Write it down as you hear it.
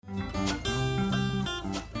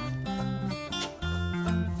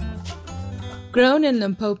Grown in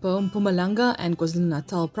Limpopo, Mpumalanga and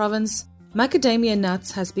KwaZulu-Natal province, macadamia nuts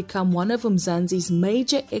has become one of Mzansi's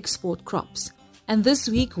major export crops, and this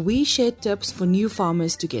week we share tips for new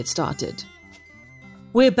farmers to get started.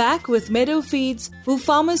 We're back with Meadow Feeds, who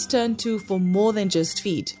farmers turn to for more than just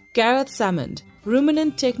feed. Gareth Salmond,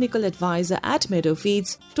 ruminant technical advisor at Meadow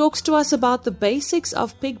Feeds, talks to us about the basics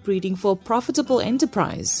of pig breeding for profitable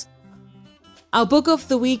enterprise. Our book of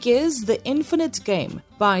the week is The Infinite Game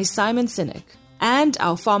by Simon Sinek. And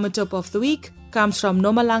our farmer tip of the week comes from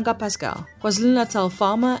Nomalanga Pascal, KwaZulu-Natal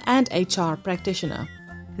farmer and HR practitioner.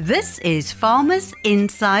 This is Farmers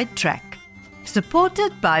Inside Track,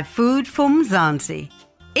 supported by Food for Mzansi.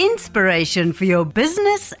 Inspiration for your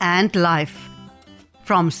business and life.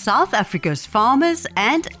 From South Africa's farmers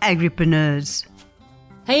and agripreneurs.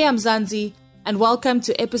 Hey, I'm Mzansi, and welcome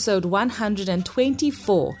to episode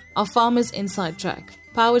 124 of Farmers Inside Track,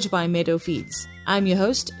 powered by Meadow Feeds. I'm your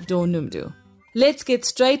host, Dawn Numdu. Let's get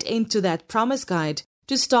straight into that promise guide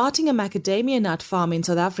to starting a macadamia nut farm in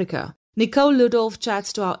South Africa. Nicole Ludolf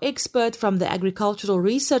chats to our expert from the Agricultural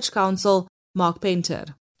Research Council, Mark Painter.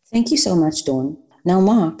 Thank you so much, Dawn. Now,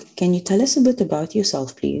 Mark, can you tell us a bit about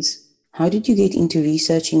yourself, please? How did you get into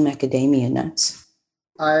researching macadamia nuts?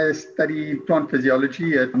 I studied plant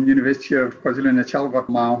physiology at the University of KwaZulu-Natal, got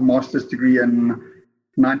my master's degree in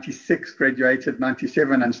 96, graduated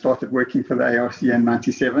 97 and started working for the ARC in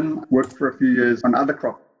 97. Worked for a few years on other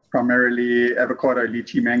crops, primarily avocado,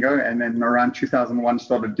 lychee, mango, and then around 2001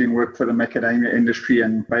 started doing work for the macadamia industry,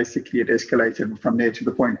 and basically it escalated from there to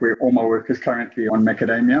the point where all my work is currently on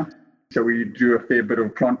macadamia. So we do a fair bit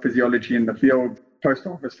of plant physiology in the field,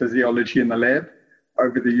 post-office physiology in the lab.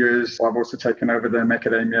 Over the years, I've also taken over the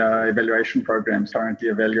macadamia evaluation programs, currently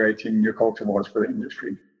evaluating new cultivars for the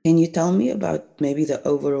industry. Can you tell me about maybe the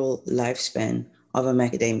overall lifespan of a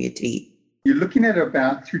macadamia tree? You're looking at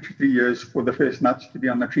about 2 to 3 years for the first nuts to be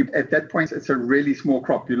on the tree. At that point, it's a really small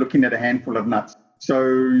crop. You're looking at a handful of nuts. So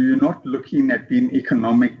you're not looking at being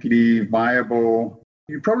economically viable.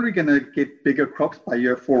 You're probably going to get bigger crops by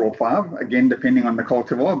year 4 or 5, again, depending on the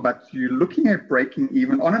cultivar, but you're looking at breaking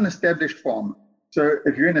even on an established farm. So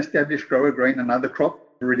if you're an established grower growing another crop,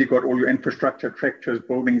 you've already got all your infrastructure, tractors,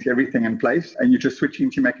 buildings, everything in place, and you're just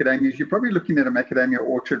switching to macadamias, you're probably looking at a macadamia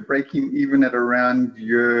orchard breaking even at around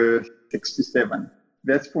year 6 to 7.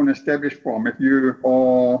 That's for an established farm. If you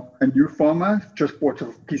are a new farmer, just bought a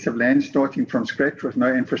piece of land starting from scratch with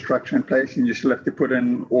no infrastructure in place, and you still have to put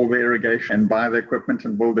in all the irrigation and buy the equipment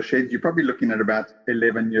and build the sheds, you're probably looking at about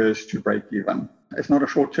 11 years to break even. It's not a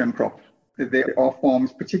short-term crop. There are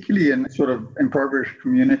farms, particularly in sort of impoverished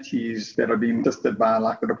communities that are being assisted by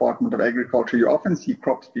like the Department of Agriculture. You often see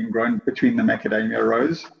crops being grown between the macadamia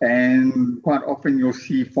rows, and quite often you'll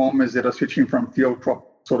see farmers that are switching from field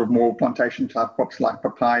crop, sort of more plantation type crops like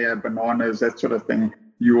papaya, bananas, that sort of thing.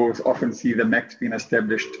 You will often see the macs being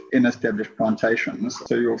established in established plantations.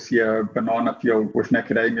 So you'll see a banana field with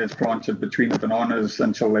macadamias planted between the bananas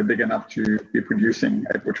until they're big enough to be producing,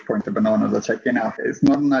 at which point the bananas are taken out. It's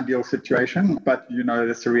not an ideal situation, but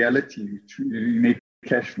that's a reality. You need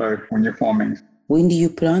cash flow when you're farming. When do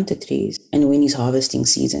you plant the trees and when is harvesting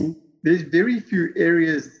season? There's very few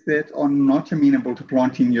areas that are not amenable to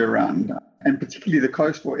planting year-round, and particularly the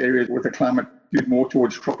coastal areas with the climate skewed more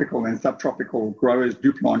towards tropical and subtropical growers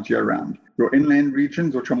do plant year-round. Your inland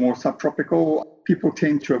regions, which are more subtropical, people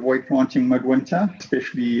tend to avoid planting midwinter,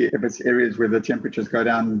 especially if it's areas where the temperatures go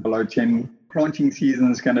down below 10. Planting season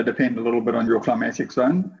is going to depend a little bit on your climatic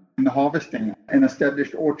zone. And the harvesting. In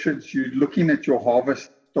established orchards, you're looking at your harvest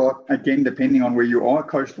start, again, depending on where you are.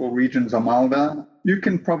 Coastal regions are milder. You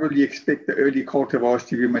can probably expect the early cultivars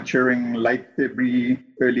to be maturing late February,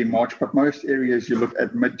 early March, but most areas you look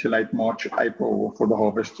at mid to late March, April for the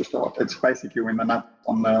harvest to start. It's basically when the nuts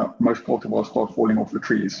on the most cultivars start falling off the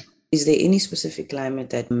trees. Is there any specific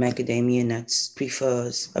climate that macadamia nuts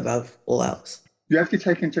prefers above all else? You have to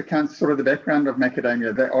take into account sort of the background of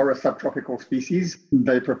macadamia. They are a subtropical species.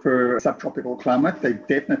 They prefer a subtropical climate. They're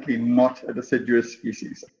definitely not a deciduous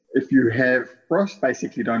species. If you have frost,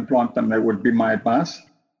 basically don't plant them. That would be my advice.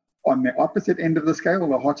 On the opposite end of the scale,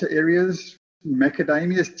 the hotter areas,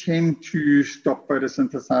 macadamias tend to stop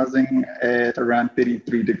photosynthesizing at around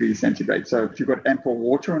 33 degrees centigrade. So if you've got ample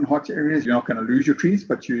water in hot areas, you're not going to lose your trees,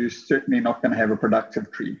 but you're certainly not going to have a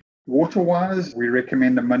productive tree. Water-wise, we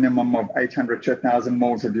recommend a minimum of 800 to 1,000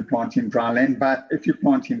 mils if you plant in dry land. But if you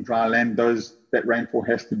plant in dry land, that rainfall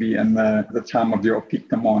has to be in the time of your peak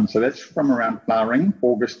demand. So that's from around flowering,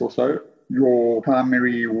 August or so. Your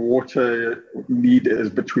primary water need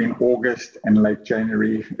is between August and late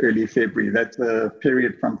January, early February. That's the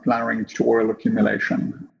period from flowering to oil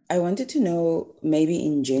accumulation. I wanted to know, maybe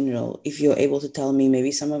in general, if you're able to tell me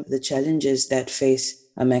maybe some of the challenges that face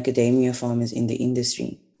macadamia farmers in the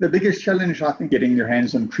industry. The biggest challenge, I think, getting your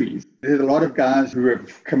hands on trees. There's a lot of guys who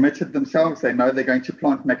have committed themselves. They know they're going to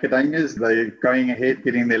plant macadamias. They're going ahead,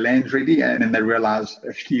 getting their lands ready, and then they realize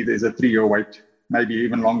actually there's a 3-year wait, maybe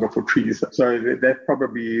even longer for trees. So that's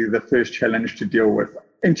probably the first challenge to deal with.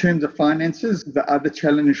 In terms of finances, the other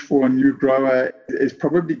challenge for a new grower is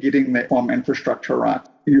probably getting the farm infrastructure right.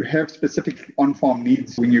 You have specific on-farm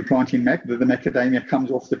needs when you're planting mac. The macadamia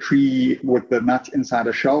comes off the tree with the nut inside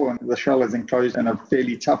a shell, and the shell is enclosed in a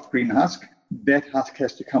fairly tough green husk. That husk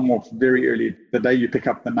has to come off very early. The day you pick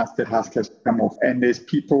up the nuts, that husk has to come off. And there's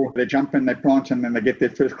people, they jump in, they plant, and then they get their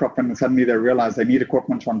first crop, and suddenly they realize they need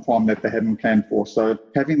equipment on farm that they hadn't planned for. So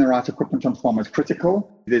having the right equipment on farm is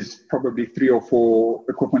critical. There's probably 3 or 4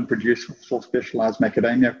 equipment producers for specialized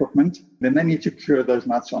macadamia equipment. Then they need to cure those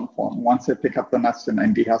nuts on farm. Once they pick up the nuts and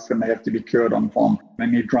dehusk them, they have to be cured on farm. They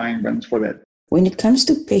need drying bins for that. When it comes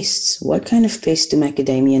to pests, what kind of pests do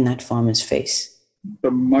macadamia nut farmers face?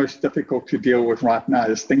 The most difficult to deal with right now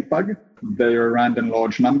is stink bug. They're around in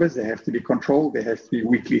large numbers. They have to be controlled. There has to be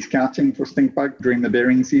weekly scouting for stink bug during the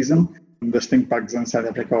bearing season. The stink bugs in South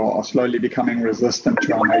Africa are slowly becoming resistant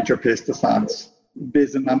to our major pesticides.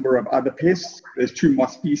 There's a number of other pests. There's 2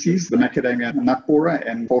 moth species, the macadamia nut borer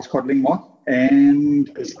and false codling moth,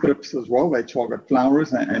 and thrips as well. They target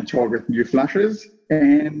flowers and target new flushes.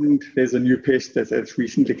 And there's a new pest that's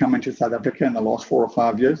recently come into South Africa in the last 4 or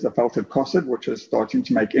 5 years, the felted cossid, which is starting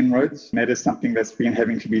to make inroads. And that is something that's been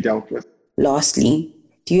having to be dealt with. Lastly,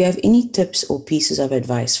 do you have any tips or pieces of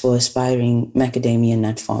advice for aspiring macadamia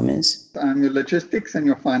nut farmers? Your logistics and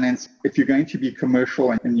your finance, if you're going to be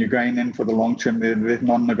commercial and you're going in for the long term, there's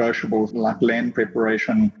non-negotiables like land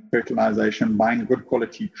preparation, fertilization, buying good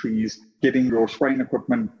quality trees, getting your spraying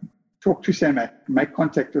equipment. Talk to SAMAC, make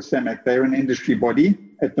contact with SAMAC. They're an industry body.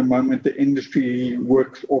 At the moment, the industry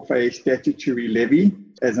works off a statutory levy.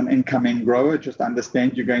 As an incoming grower, just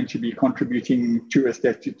understand you're going to be contributing to a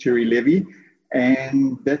statutory levy.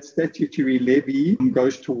 And that statutory levy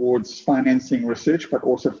goes towards financing research, but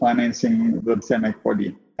also financing the SAMAC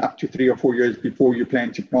body. Up to 3 or 4 years before you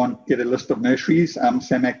plan to plant, get a list of nurseries.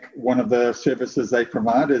 SAMAC, one of the services they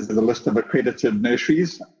provide is a list of accredited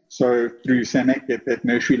nurseries. So through SAMAC, get that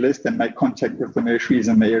nursery list and make contact with the nurseries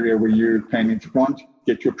in the area where you're planning to plant.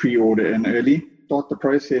 Get your pre-order in early. Start the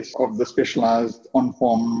process of the specialized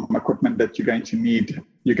on-farm equipment that you're going to need.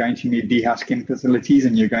 You're going to need dehusking facilities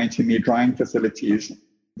and you're going to need drying facilities.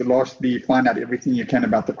 Lastly, find out everything you can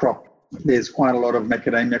about the crop. There's quite a lot of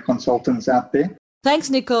macadamia consultants out there. Thanks,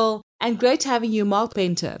 Nicole, and great having you, Mark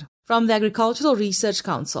Painter, from the Agricultural Research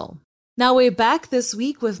Council. Now we're back this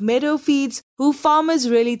week with Meadow Feeds, who farmers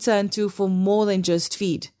really turn to for more than just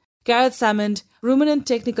feed. Gareth Salmond, Ruminant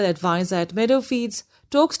Technical Advisor at Meadow Feeds,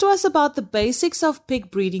 talks to us about the basics of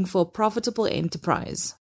pig breeding for a profitable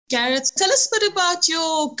enterprise. Gareth, tell us a bit about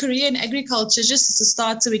your career in agriculture, just as a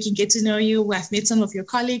start so we can get to know you. I've met some of your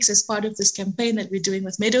colleagues as part of this campaign that we're doing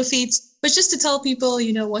with Meadow Feeds. But just to tell people,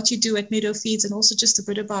 what you do at Meadow Feeds and also just a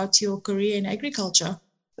bit about your career in agriculture.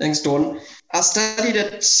 Thanks, Dawn. I studied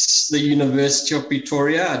at the University of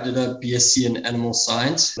Pretoria. I did a BSc in animal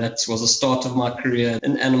science. That was the start of my career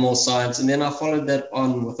in animal science. And then I followed that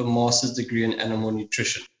on with a master's degree in animal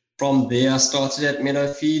nutrition. From there, I started at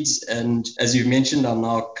Meadow Feeds. And as you mentioned, I'm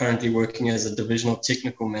now currently working as a divisional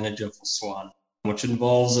technical manager for swine, which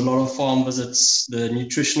involves a lot of farm visits, the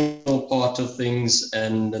nutritional part of things,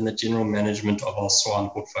 and the general management of our swine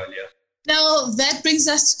portfolio. Now, that brings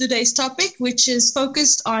us to today's topic, which is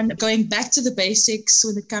focused on going back to the basics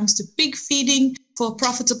when it comes to pig feeding for a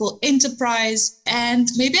profitable enterprise. And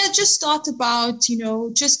maybe I'll just start about,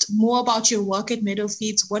 just more about your work at Meadow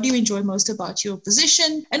Feeds. What do you enjoy most about your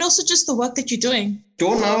position and also just the work that you're doing?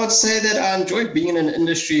 Dawn, I would say that I enjoy being in an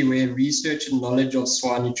industry where research and knowledge of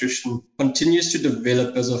swine nutrition continues to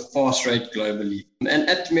develop as a fast rate globally. And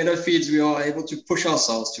at Meadow Feeds, we are able to push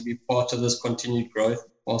ourselves to be part of this continued growth,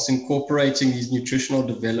 whilst incorporating these nutritional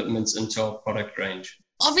developments into our product range.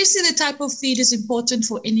 Obviously, the type of feed is important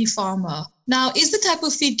for any farmer. Now, is the type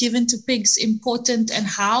of feed given to pigs important, and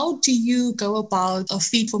how do you go about a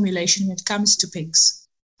feed formulation when it comes to pigs?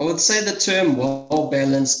 I would say the term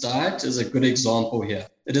well-balanced diet is a good example here.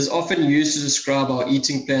 It is often used to describe our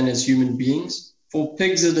eating plan as human beings. For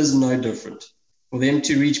pigs, it is no different. For them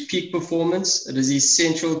to reach peak performance, it is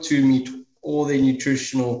essential to meet all their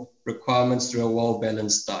nutritional requirements through a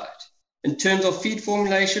well-balanced diet. In terms of feed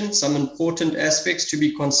formulation, some important aspects to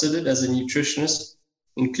be considered as a nutritionist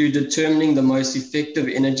include determining the most effective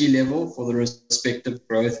energy level for the respective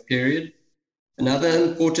growth period, Another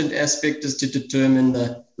important aspect is to determine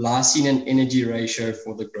the lysine and energy ratio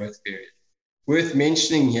for the growth period. Worth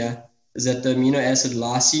mentioning here is that the amino acid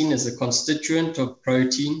lysine is a constituent of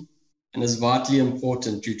protein and is vitally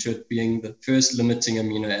important due to it being the first limiting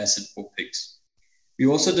amino acid for pigs. We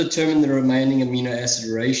also determine the remaining amino acid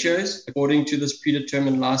ratios according to this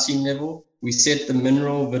predetermined lysine level. We set the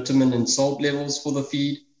mineral, vitamin, and salt levels for the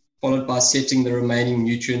feed, followed by setting the remaining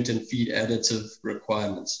nutrient and feed additive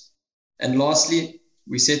requirements. And lastly,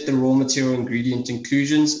 we set the raw material ingredient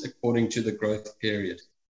inclusions according to the growth period.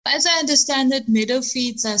 As I understand it, Meadow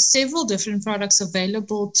Feeds has several different products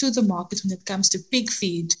available to the market when it comes to pig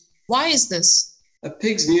feed. Why is this? A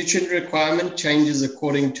pig's nutrient requirement changes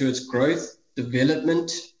according to its growth,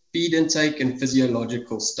 development, feed intake, and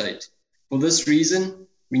physiological state. For this reason,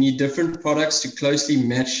 we need different products to closely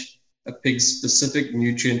match a pig's specific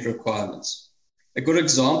nutrient requirements. A good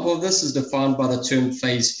example of this is defined by the term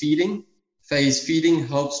phase feeding. Phase feeding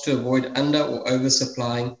helps to avoid under or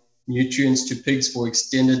oversupplying nutrients to pigs for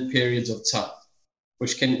extended periods of time,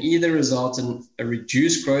 which can either result in a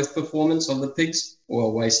reduced growth performance of the pigs or a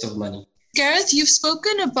waste of money. Gareth, you've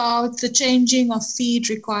spoken about the changing of feed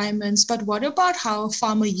requirements, but what about how a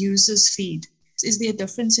farmer uses feed? Is there a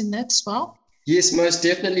difference in that as well? Yes, most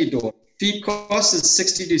definitely, Dawn. Feed cost is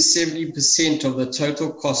 60 to 70% of the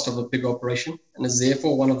total cost of a pig operation and is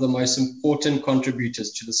therefore one of the most important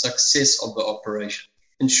contributors to the success of the operation.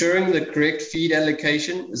 Ensuring the correct feed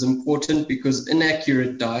allocation is important because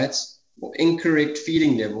inaccurate diets or incorrect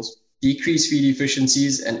feeding levels decrease feed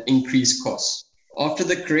efficiencies and increase costs. After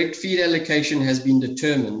the correct feed allocation has been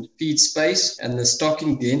determined, feed space and the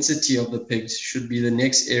stocking density of the pigs should be the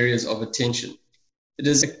next areas of attention. It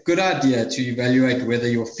is a good idea to evaluate whether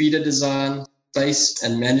your feeder design, space,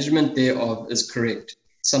 and management thereof is correct.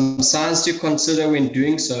 Some signs to consider when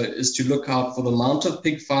doing so is to look out for the amount of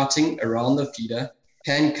pig farting around the feeder,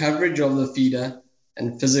 pan coverage of the feeder,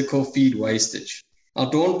 and physical feed wastage. Now,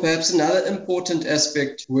 Dawn, perhaps another important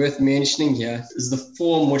aspect worth mentioning here is the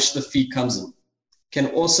form which the feed comes in. Can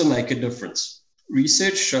also make a difference.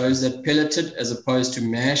 Research shows that pelleted as opposed to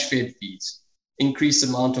mash-fed feeds increase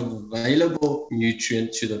amount of available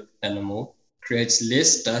nutrient to the animal, creates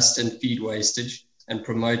less dust and feed wastage, and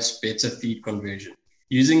promotes better feed conversion.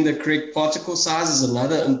 Using the correct particle size is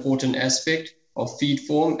another important aspect of feed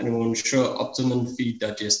form and will ensure optimum feed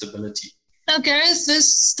digestibility. Now, Gareth,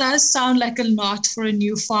 this does sound like a lot for a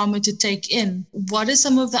new farmer to take in. What are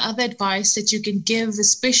some of the other advice that you can give,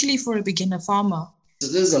 especially for a beginner farmer?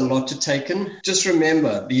 It is a lot to take in. Just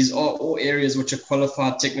remember, these are all areas which a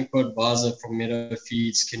qualified technical advisor from Meadow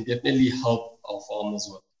Feeds can definitely help our farmers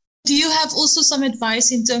with. Do you have also some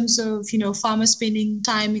advice in terms of, farmers spending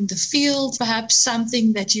time in the field, perhaps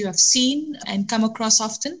something that you have seen and come across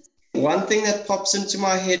often? One thing that pops into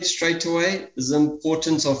my head straight away is the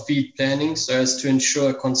importance of feed planning so as to ensure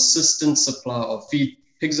a consistent supply of feed.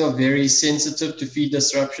 Pigs are very sensitive to feed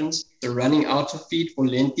disruptions, so running out of feed for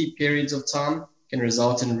lengthy periods of time can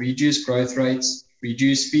result in reduced growth rates,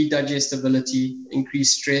 reduced feed digestibility,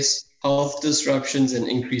 increased stress, health disruptions, and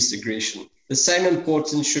increased aggression. The same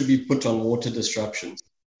importance should be put on water disruptions.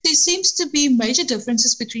 There seems to be major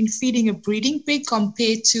differences between feeding a breeding pig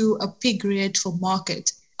compared to a pig reared for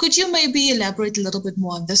market. Could you maybe elaborate a little bit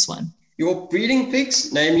more on this one? Your breeding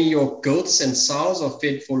pigs, namely your gilts and sows, are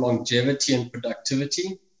fed for longevity and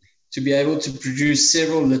productivity to be able to produce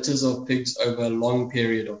several litters of pigs over a long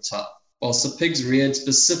period of time. Whilst the pigs reared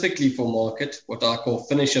specifically for market, what I call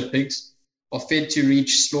finisher pigs, are fed to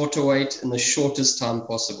reach slaughter weight in the shortest time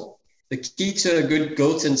possible. The key to a good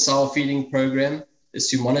gilt and sow feeding program is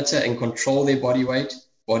to monitor and control their body weight,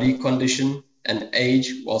 body condition, and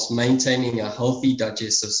age whilst maintaining a healthy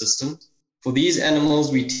digestive system. For these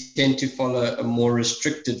animals, we tend to follow a more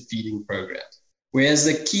restricted feeding program. Whereas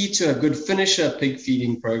the key to a good finisher pig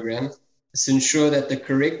feeding program is to ensure that the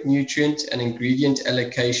correct nutrient and ingredient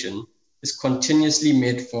allocation is continuously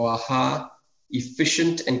met for a high,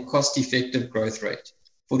 efficient, and cost-effective growth rate.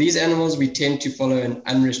 For these animals, we tend to follow an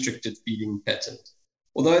unrestricted feeding pattern.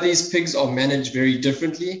 Although these pigs are managed very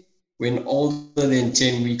differently when older than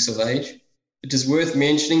 10 weeks of age, it is worth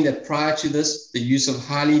mentioning that prior to this, the use of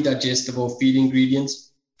highly digestible feed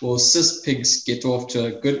ingredients will assist pigs get off to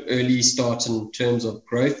a good early start in terms of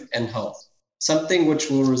growth and health, something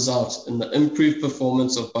which will result in the improved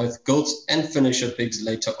performance of both gilt and finisher pigs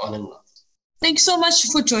later on in life. Thanks so much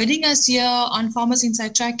for joining us here on Farmers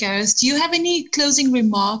Inside Track, Gareth. Do you have any closing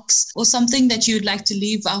remarks or something that you'd like to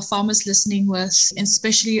leave our farmers listening with,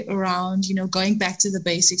 especially around, going back to the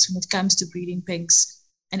basics when it comes to breeding pigs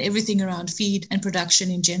and everything around feed and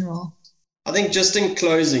production in general? I think just in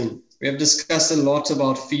closing, We have discussed a lot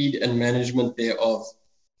about feed and management thereof.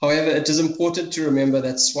 However, it is important to remember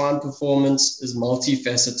that swine performance is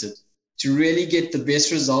multifaceted. To really get the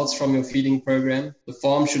best results from your feeding program, the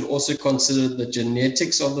farm should also consider the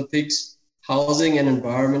genetics of the pigs, housing and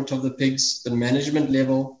environment of the pigs, the management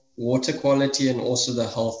level, water quality, and also the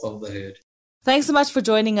health of the herd. Thanks so much for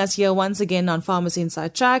joining us here once again on Farmers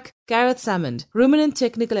Inside Track, Gareth Salmond, Ruminant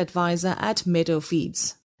Technical Advisor at Meadow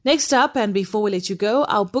Feeds. Next up, and before we let you go,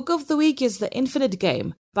 our book of the week is The Infinite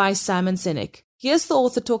Game by Simon Sinek. Here's the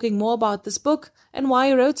author talking more about this book and why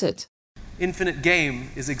he wrote it. Infinite Game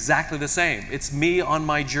is exactly the same. It's me on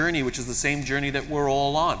my journey, which is the same journey that we're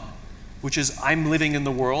all on, which is I'm living in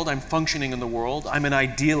the world, I'm functioning in the world, I'm an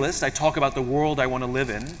idealist, I talk about the world I want to live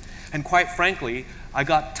in, and quite frankly, I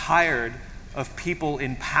got tired of people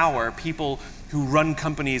in power, people who run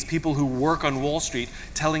companies, people who work on Wall Street,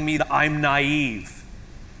 telling me that I'm naive,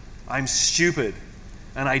 I'm stupid,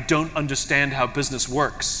 and I don't understand how business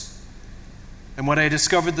works. And when I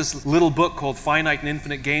discovered this little book called Finite and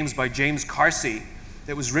Infinite Games by James Carsey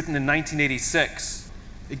that was written in 1986,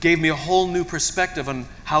 it gave me a whole new perspective on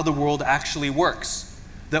how the world actually works.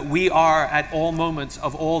 That we are, at all moments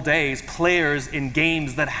of all days, players in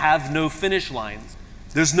games that have no finish lines.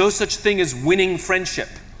 There's no such thing as winning friendship.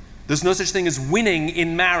 There's no such thing as winning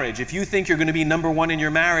in marriage. If you think you're going to be number one in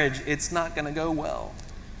your marriage, it's not going to go well.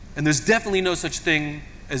 And there's definitely no such thing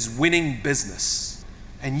as winning business.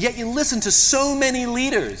 And yet you listen to so many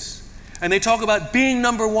leaders, and they talk about being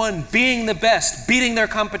number one, being the best, beating their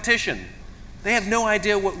competition. They have no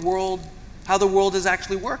idea how the world is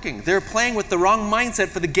actually working. They're playing with the wrong mindset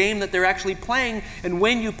for the game that they're actually playing. And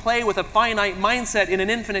when you play with a finite mindset in an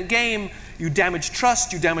infinite game, you damage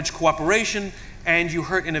trust, you damage cooperation, and you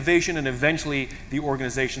hurt innovation, and eventually the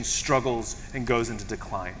organization struggles and goes into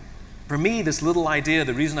decline. For me, this little idea,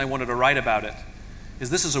 the reason I wanted to write about it, is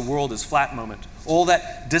this is a world is flat moment. All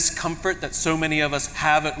that discomfort that so many of us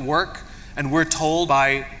have at work, and we're told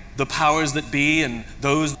by the powers that be and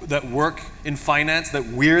those that work in finance that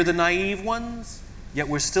we're the naive ones, yet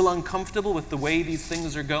we're still uncomfortable with the way these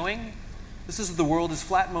things are going. This is the world is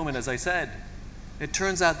flat moment, as I said. It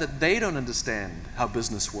turns out that they don't understand how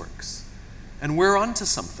business works. And we're onto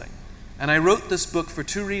something. And I wrote this book for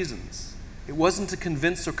two reasons. It wasn't to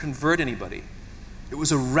convince or convert anybody. It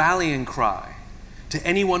was a rallying cry to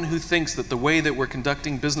anyone who thinks that the way that we're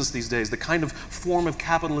conducting business these days, the kind of form of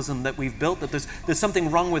capitalism that we've built, that there's something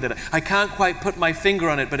wrong with it. I can't quite put my finger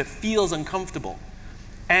on it, but it feels uncomfortable.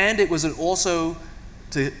 And it was also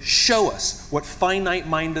to show us what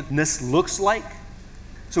finite-mindedness looks like,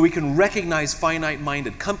 so we can recognize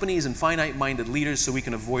finite-minded companies and finite-minded leaders so we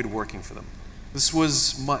can avoid working for them. This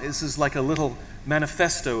is like a little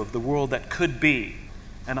manifesto of the world that could be.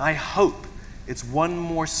 And I hope it's one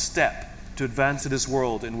more step to advance to this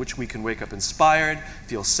world in which we can wake up inspired,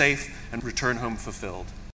 feel safe, and return home fulfilled.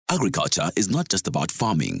 Agriculture is not just about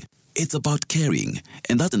farming. It's about caring,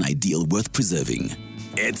 and that's an ideal worth preserving.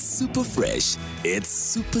 It's super fresh, it's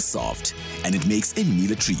super soft, and it makes a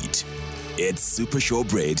meal a treat. It's Super Sure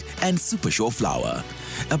Bread and Super Sure Flour,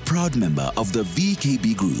 a proud member of the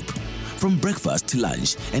VKB Group. From breakfast to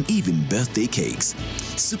lunch and even birthday cakes,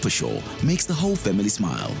 Super Sure makes the whole family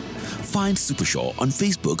smile. Find Super Sure on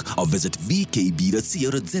Facebook or visit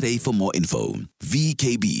vkb.co.za for more info.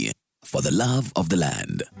 VKB, for the love of the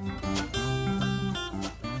land.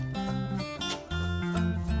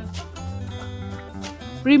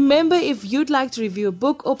 Remember, if you'd like to review a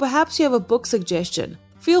book or perhaps you have a book suggestion,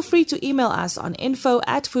 feel free to email us on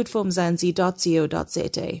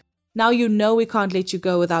info@foodformzansi.co.za. Now you know we can't let you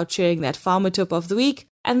go without sharing that farmer tip of the week,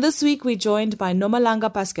 and this week we're joined by Nomalanga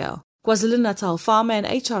Pascal, KwaZulu-Natal farmer and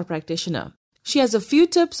HR practitioner. She has a few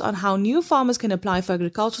tips on how new farmers can apply for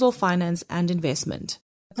agricultural finance and investment.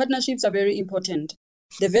 Partnerships are very important.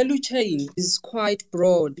 The value chain is quite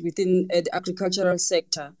broad within the agricultural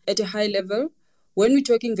sector. At a high level, when we're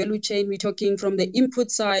talking value chain, we're talking from the input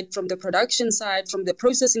side, from the production side, from the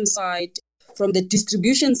processing side, from the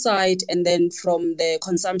distribution side, and then from the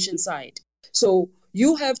consumption side. So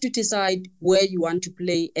you have to decide where you want to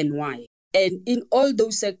play and why. And in all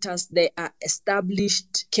those sectors, there are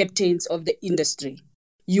established captains of the industry.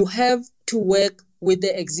 You have to work with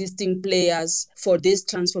the existing players for this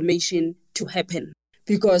transformation to happen,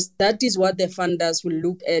 because that is what the funders will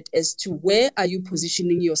look at as to where are you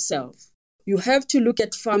positioning yourself. You have to look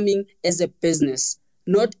at farming as a business,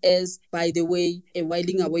 not as, by the way, a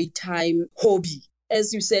whiling away time hobby.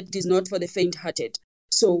 As you said, it is not for the faint-hearted.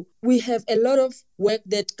 So we have a lot of work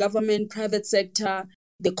that government, private sector,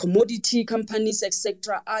 the commodity companies,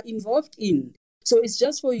 etc., are involved in. So it's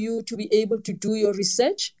just for you to be able to do your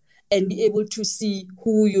research and be able to see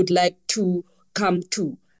who you'd like to come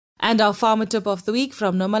to. And our farmer tip of the week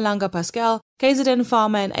from Nomalanga Pascal, KZN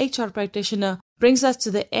farmer and HR practitioner, brings us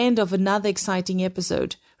to the end of another exciting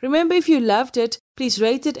episode. Remember, if you loved it, please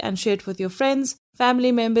rate it and share it with your friends,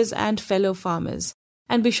 family members, and fellow farmers.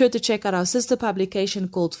 And be sure to check out our sister publication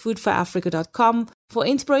called foodforafrica.com for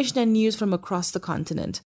inspiration and news from across the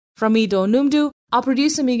continent. From me, Dawn Numdu, our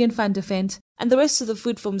producer Megan van der Vent, and the rest of the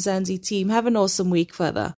Food for Mzansi team, have an awesome week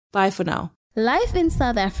further. Bye for now. Life in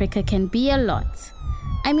South Africa can be a lot.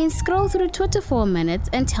 I mean, scroll through Twitter for a minute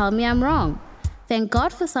and tell me I'm wrong. Thank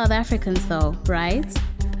God for South Africans though, right?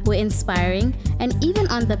 We're inspiring, and even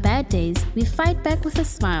on the bad days, we fight back with a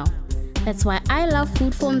smile. That's why I love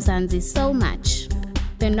Food for Mzansi so much.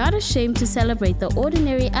 They're not ashamed to celebrate the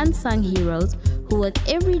ordinary unsung heroes who work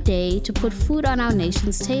every day to put food on our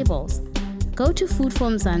nation's tables. Go to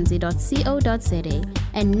foodformzansi.co.za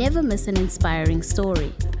and never miss an inspiring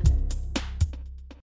story.